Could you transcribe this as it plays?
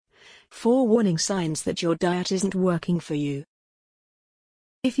4 warning signs that your diet isn't working for you.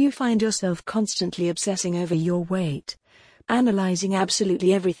 If you find yourself constantly obsessing over your weight, analyzing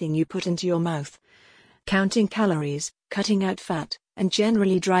absolutely everything you put into your mouth, counting calories, cutting out fat, and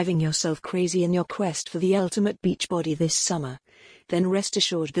generally driving yourself crazy in your quest for the ultimate beach body this summer, then rest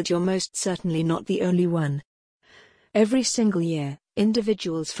assured that you're most certainly not the only one. Every single year,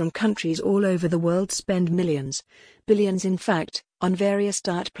 individuals from countries all over the world spend millions, billions in fact, on various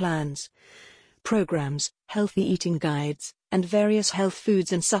diet plans, programs, healthy eating guides, and various health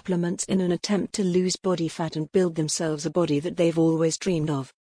foods and supplements in an attempt to lose body fat and build themselves a body that they've always dreamed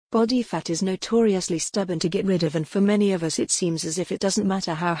of. Body fat is notoriously stubborn to get rid of, and for many of us it seems as if it doesn't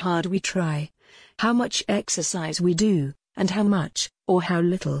matter how hard we try, how much exercise we do, and how much, or how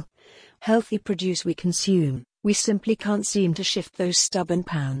little, healthy produce we consume, we simply can't seem to shift those stubborn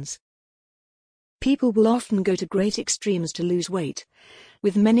pounds. People will often go to great extremes to lose weight,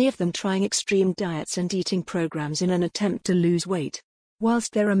 with many of them trying extreme diets and eating programs in an attempt to lose weight.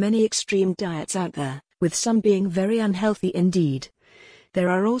 Whilst there are many extreme diets out there, with some being very unhealthy indeed, there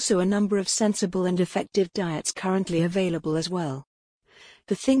are also a number of sensible and effective diets currently available as well.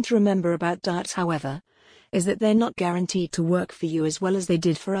 The thing to remember about diets, however, is that they're not guaranteed to work for you as well as they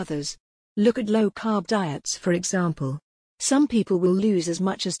did for others. Look at low-carb diets, for example. Some people will lose as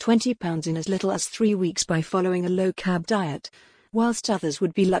much as 20 pounds in as little as 3 weeks by following a low-carb diet, whilst others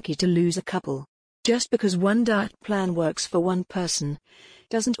would be lucky to lose a couple. Just because one diet plan works for one person,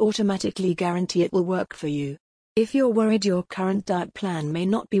 doesn't automatically guarantee it will work for you. If you're worried your current diet plan may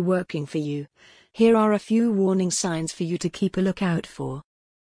not be working for you, here are a few warning signs for you to keep a lookout for.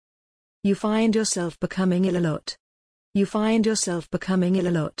 You find yourself becoming ill a lot. You find yourself becoming ill a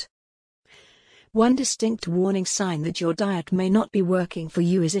lot. One distinct warning sign that your diet may not be working for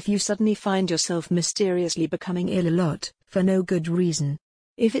you is if you suddenly find yourself mysteriously becoming ill a lot, for no good reason.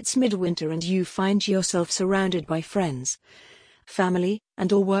 If it's midwinter and you find yourself surrounded by friends, family,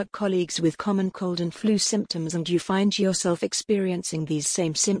 and/or work colleagues with common cold and flu symptoms and you find yourself experiencing these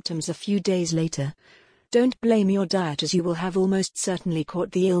same symptoms a few days later, don't blame your diet, as you will have almost certainly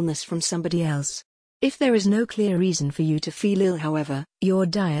caught the illness from somebody else. If there is no clear reason for you to feel ill, however, your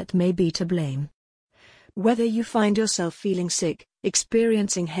diet may be to blame. Whether you find yourself feeling sick,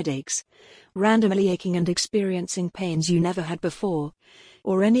 experiencing headaches, randomly aching and experiencing pains you never had before,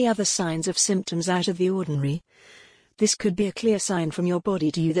 or any other signs of symptoms out of the ordinary, this could be a clear sign from your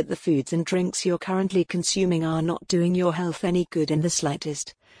body to you that the foods and drinks you're currently consuming are not doing your health any good in the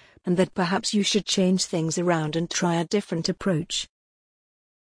slightest, and that perhaps you should change things around and try a different approach.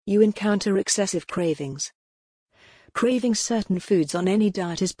 You encounter excessive cravings. Craving certain foods on any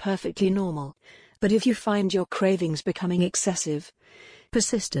diet is perfectly normal, but if you find your cravings becoming excessive,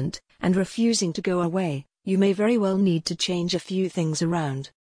 persistent, and refusing to go away, you may very well need to change a few things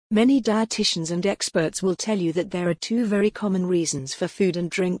around. Many dietitians and experts will tell you that there are 2 very common reasons for food and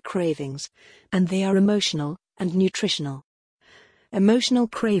drink cravings, and they are emotional and nutritional. Emotional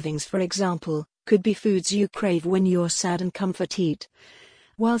cravings, for example, could be foods you crave when you're sad and comfort eat,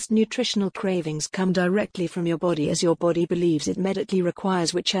 whilst nutritional cravings come directly from your body as your body believes it medically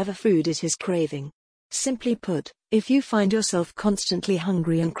requires whichever food it is craving. Simply put, if you find yourself constantly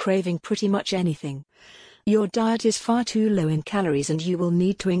hungry and craving pretty much anything, your diet is far too low in calories and you will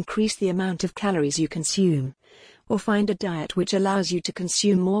need to increase the amount of calories you consume, or find a diet which allows you to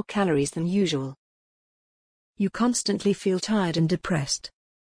consume more calories than usual. You constantly feel tired and depressed.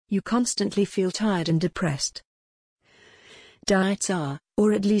 You constantly feel tired and depressed. Diets are,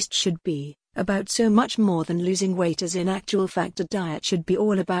 or at least should be, about so much more than losing weight, as in actual fact a diet should be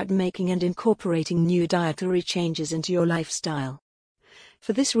all about making and incorporating new dietary changes into your lifestyle.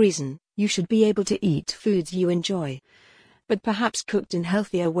 For this reason, you should be able to eat foods you enjoy, but perhaps cooked in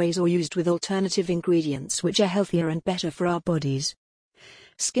healthier ways or used with alternative ingredients which are healthier and better for our bodies.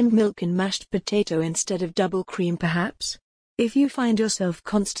 Skimmed milk and mashed potato instead of double cream perhaps? If you find yourself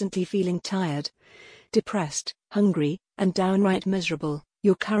constantly feeling tired, depressed, hungry, and downright miserable,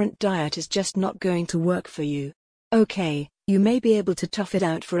 your current diet is just not going to work for you. Okay, you may be able to tough it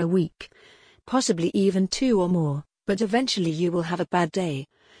out for a week, possibly even 2 or more, but eventually you will have a bad day,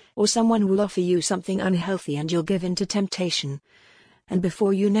 or someone will offer you something unhealthy and you'll give in to temptation. And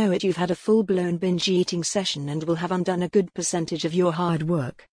before you know it, you've had a full-blown binge eating session and will have undone a good percentage of your hard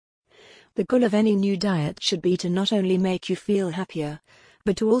work. The goal of any new diet should be to not only make you feel happier,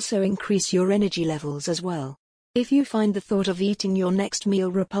 but to also increase your energy levels as well. If you find the thought of eating your next meal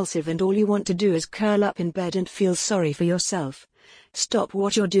repulsive and all you want to do is curl up in bed and feel sorry for yourself, stop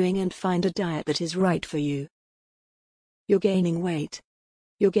what you're doing and find a diet that is right for you. You're gaining weight.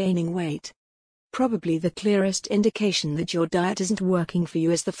 You're gaining weight. Probably the clearest indication that your diet isn't working for you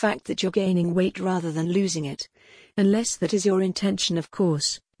is the fact that you're gaining weight rather than losing it. Unless that is your intention, of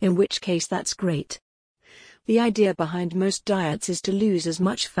course, in which case that's great. The idea behind most diets is to lose as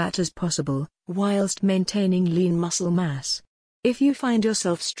much fat as possible, whilst maintaining lean muscle mass. If you find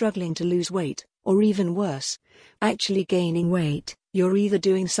yourself struggling to lose weight, or even worse, actually gaining weight, you're either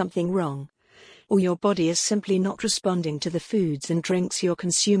doing something wrong, or your body is simply not responding to the foods and drinks you're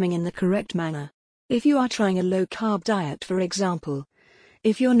consuming in the correct manner. If you are trying a low-carb diet, for example,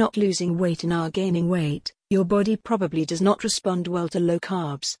 if you're not losing weight and are gaining weight, your body probably does not respond well to low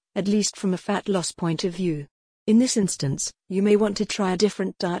carbs, at least from a fat loss point of view. In this instance, you may want to try a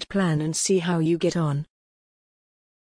different diet plan and see how you get on.